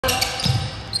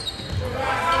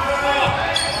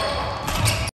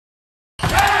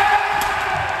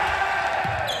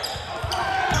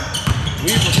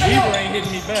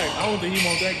fact, I don't think he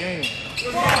wants that game.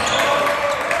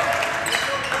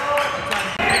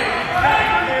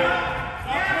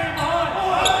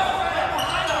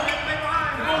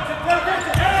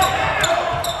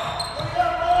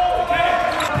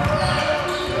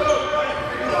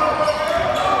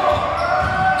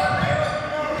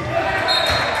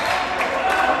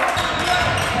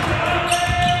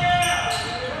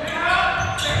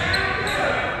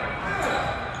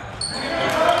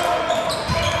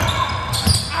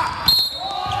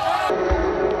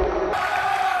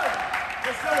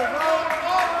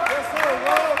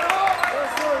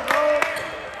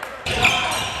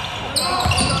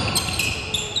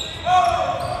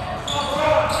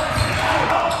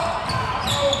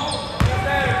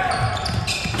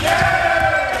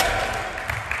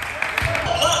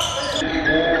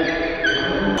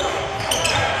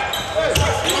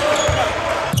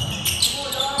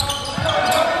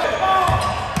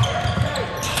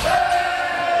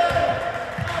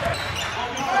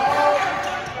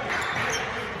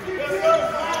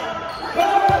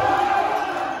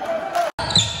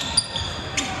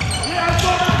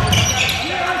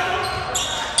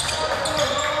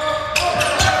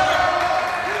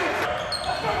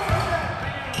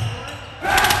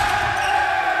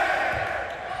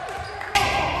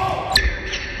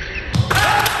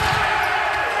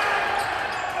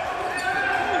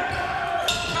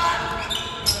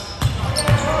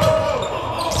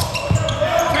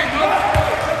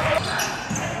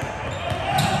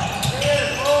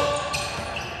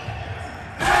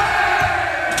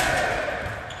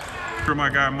 My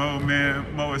guy Mo,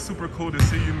 man. Mo, it's super cool to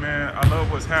see you, man. I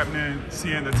love what's happening,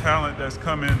 seeing the talent that's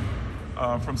coming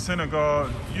from Senegal,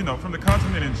 you know, from the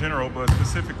continent in general, but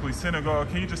specifically Senegal.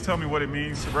 Can you just tell me what it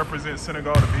means to represent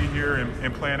Senegal, to be here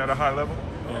and playing at a high level?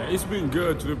 Yeah, it's been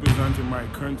good to represent in my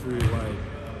country.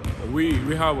 Like we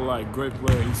have like great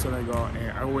players in Senegal,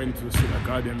 and I went to the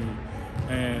academy,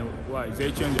 and like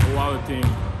they changed a lot of things.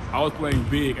 I was playing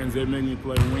big, and they made me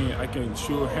play wing. I can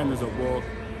shoot, handle the ball,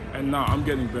 and now I'm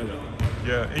getting better.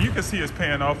 Yeah, and you can see it's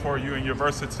paying off for you and your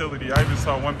versatility. I even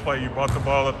saw one play, you brought the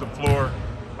ball up the floor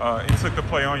and took the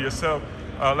play on yourself.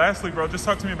 Lastly, bro, just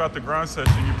talk to me about the grind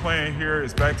session. You're playing here,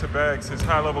 it's back-to-backs, it's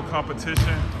high-level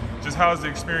competition. Just how has the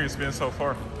experience been so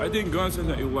far? I think grind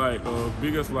session is like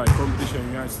biggest like competition in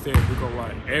the United States, because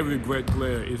like every great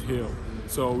player is here.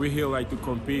 So we're here like to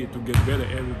compete, to get better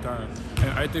every time.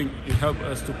 And I think it helped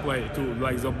us to play too.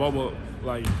 Like the bubble,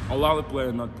 like a lot of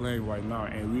players not playing right now,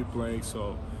 and we're playing,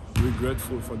 so we're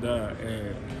grateful for that,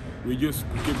 and we just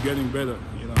keep getting better,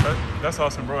 you know. That's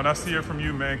awesome, bro, and I see it from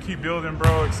you, man. Keep building,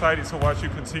 bro. Excited to watch you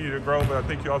continue to grow, but I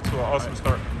think you're off to an awesome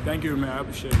start. Thank you, man. I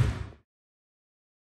appreciate it.